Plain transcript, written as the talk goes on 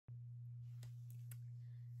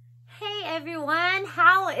everyone,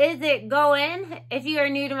 how is it going? If you are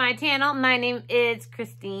new to my channel, my name is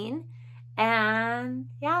Christine, and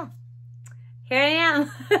yeah, here I am.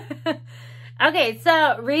 Okay,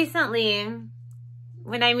 so recently,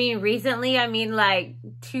 when I mean recently, I mean like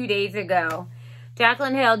 2 days ago,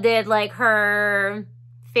 Jaclyn Hill did like her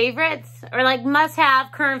favorites, or like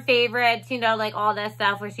must-have current favorites, you know, like all that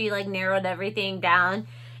stuff where she like narrowed everything down.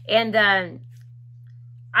 And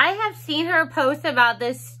I have seen her post about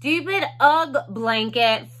this stupid UGG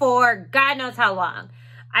blanket for God knows how long.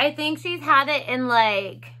 I think she's had it in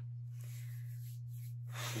like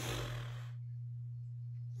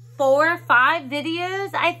 4 or 5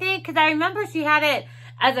 videos, I think, because I remember she had it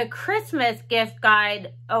as a Christmas gift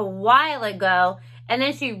guide a while ago, and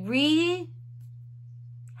then she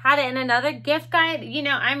had it in another gift guide. You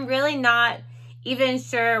know, I'm really not even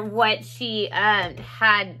sure what she had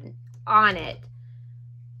on it.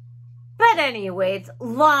 But anyways,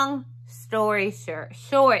 long story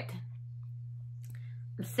short,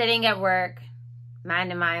 I'm sitting at work,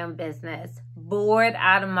 minding my own business, bored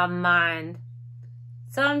out of my mind.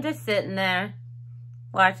 So I'm just sitting there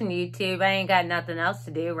watching YouTube. I ain't got nothing else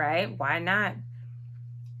to do, right? Why not?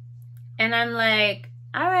 And I'm like,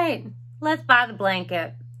 all right, let's buy the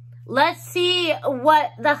blanket. Let's see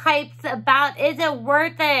what the hype's about. Is it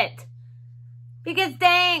worth it? Because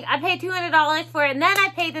dang, I paid $200 for it, and then I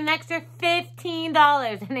paid an extra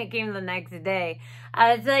 $15, and it came the next day.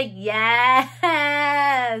 I was like, yes.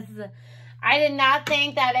 I did not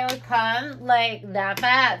think that it would come like that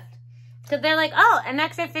fast. Because they're like, oh, an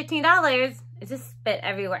extra $15. It just spit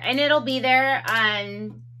everywhere. And it'll be there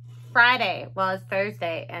on Friday. Well, it's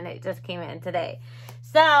Thursday, and it just came in today.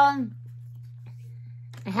 So, I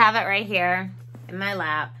have it right here in my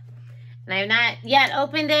lap. And I have not yet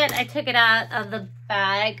opened it. I took it out of the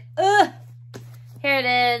bag. Ugh! Here it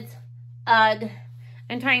is. Ugh.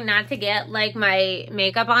 I'm trying not to get, like, my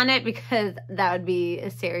makeup on it because that would be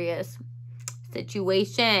a serious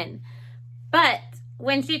situation. But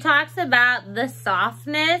when she talks about the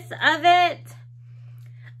softness of it,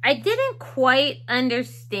 I didn't quite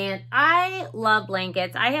understand. I love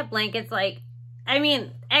blankets. I have blankets, like, I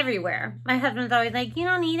mean, everywhere. My husband's always like, you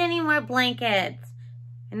don't need any more blankets.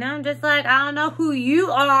 And now I'm just like, I don't know who you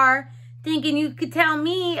are thinking you could tell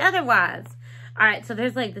me otherwise. All right, so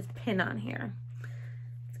there's like this pin on here.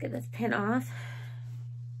 Let's get this pin off.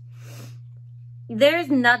 There's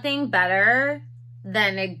nothing better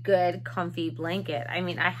than a good comfy blanket. I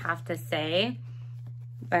mean, I have to say,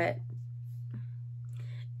 but,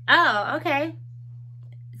 oh, okay.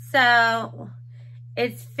 So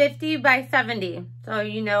it's 50 by 70. So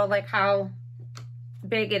you know like how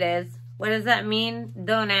big it is. What does that mean?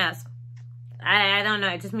 Don't ask. I don't know.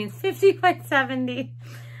 It just means 50 by 70.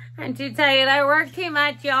 And to tell you that I work too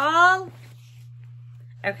much, y'all.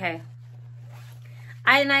 Okay.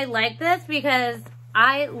 And I like this because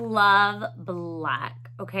I love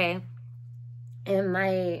black, okay? And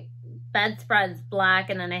my bedspread's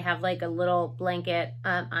black, and then I have like a little blanket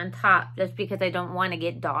on top just because I don't want to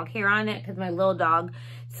get dog hair on it because my little dog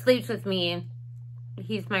sleeps with me.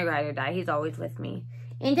 He's my ride or die. He's always with me.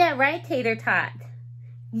 Ain't that right, Tater Tot?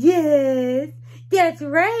 Yes, that's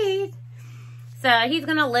right. So he's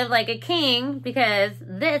going to live like a king because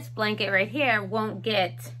this blanket right here won't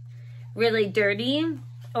get really dirty,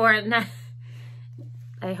 or not.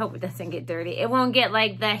 I hope it doesn't get dirty. It won't get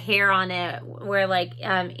like the hair on it where like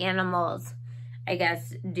animals, I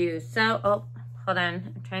guess, do. So, oh, hold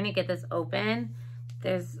on. I'm trying to get this open.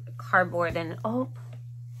 There's cardboard and, oh,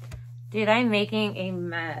 dude, I'm making a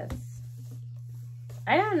mess.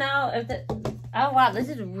 I don't know if the, oh wow, this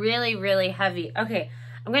is really, really heavy. Okay,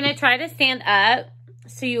 I'm going to try to stand up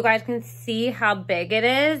so you guys can see how big it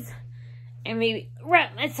is and maybe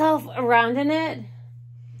wrap myself around in it.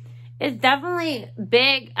 It's definitely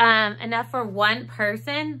big enough for one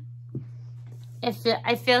person. It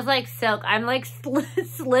feels like silk. I'm like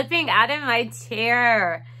slipping out of my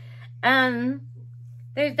chair.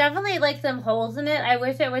 There's definitely like some holes in it. I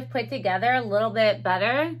wish it was put together a little bit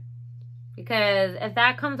better. Because if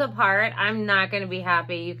that comes apart, I'm not going to be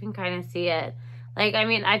happy. You can kind of see it. Like, I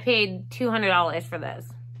mean, I paid $200 for this.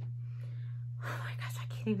 Oh my gosh, I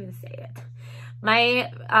can't even say it.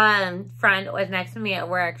 My friend was next to me at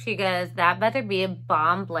work. She goes, that better be a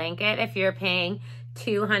bomb blanket if you're paying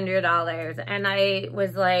 $200. And I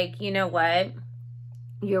was like, you know what?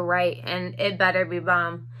 You're right. And it better be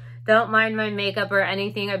bomb. Don't mind my makeup or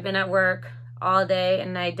anything. I've been at work all day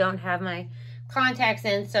and I don't have my contacts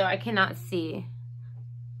in, so I cannot see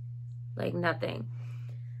like nothing.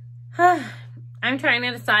 I'm trying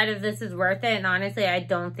to decide if this is worth it, and honestly I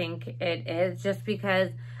don't think it is, just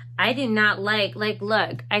because I do not like,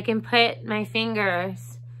 look, I can put my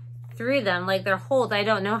fingers through them like they're holes. I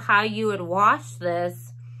don't know how you would wash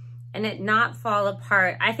this and it not fall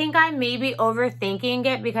apart. I think I'm maybe overthinking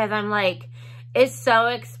it because I'm like, it's so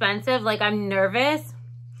expensive. Like, I'm nervous.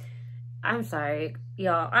 I'm sorry,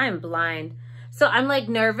 y'all, I'm blind. So I'm like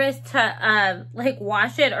nervous to like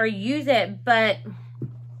wash it or use it, but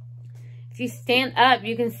if you stand up,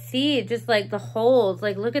 you can see just like the holes.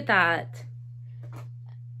 Like, look at that.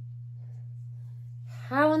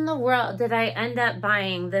 How in the world did I end up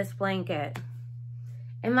buying this blanket?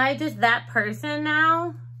 Am I just that person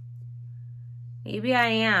now? Maybe I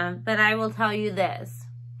am, but I will tell you this.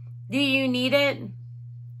 Do you need it?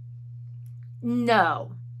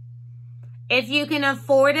 No. If you can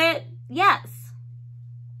afford it, yes.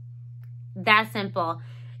 That simple.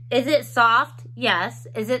 Is it soft? Yes.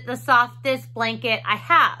 Is it the softest blanket I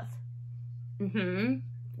have?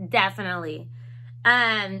 Definitely.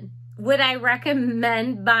 Would I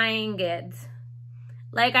recommend buying it?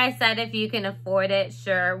 Like I said, if you can afford it,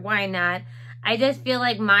 sure, why not? I just feel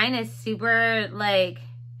like mine is super, like,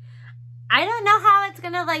 I don't know how it's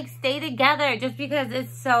gonna, like, stay together just because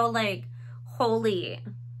it's so, like, holy.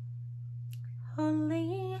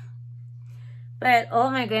 But, oh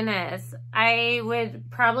my goodness, I would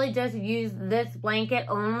probably just use this blanket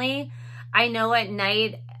only. I know at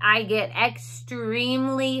night I get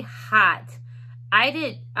extremely hot.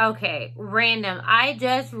 Okay, random. I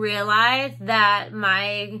just realized that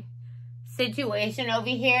my situation over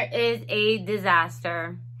here is a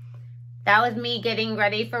disaster. That was me getting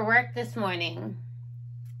ready for work this morning.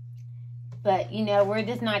 But, you know, we're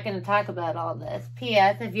just not going to talk about all this.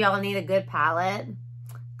 P.S. If y'all need a good palette,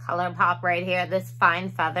 ColourPop right here, this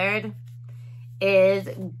Fine Feathered is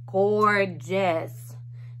gorgeous.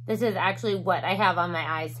 This is actually what I have on my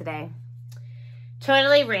eyes today.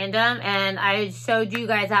 Totally random, and I showed you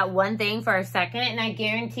guys that one thing for a second, and I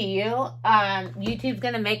guarantee you, YouTube's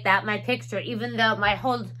going to make that my picture, even though my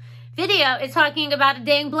whole video is talking about a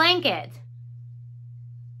dang blanket.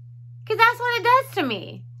 Because that's what it does to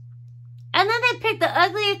me. And then they pick the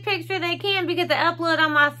ugliest picture they can because they upload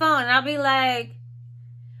on my phone, and I'll be like,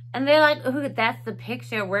 and they're like, ooh, that's the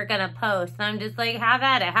picture we're going to post. And I'm just like, have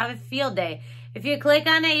at it. Have a field day. If you click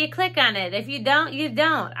on it, you click on it. If you don't, you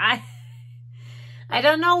don't. I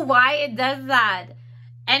don't know why it does that.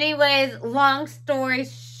 Anyways, long story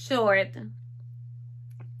short,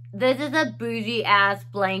 this is a bougie ass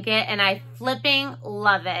blanket and I flipping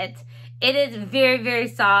love it. It is very, very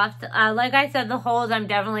soft. Like I said, the holes I'm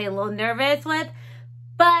definitely a little nervous with,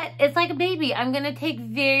 but it's like a baby. I'm going to take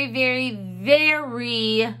very, very,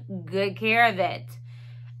 very good care of it.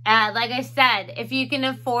 Like I said, if you can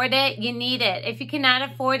afford it, you need it. If you cannot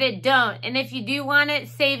afford it, don't. And if you do want it,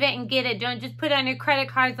 save it and get it. Don't just put it on your credit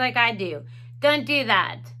cards like I do. Don't do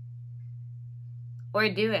that. Or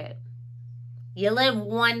do it. You live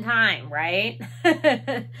one time, right?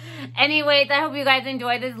 Anyways, I hope you guys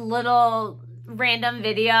enjoyed this little random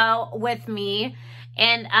video with me.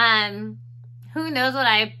 And who knows what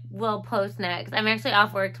I will post next. I'm actually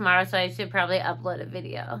off work tomorrow, so I should probably upload a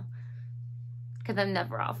video. Because I'm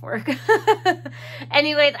never off work.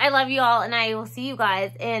 Anyways, I love you all, and I will see you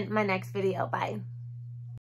guys in my next video. Bye.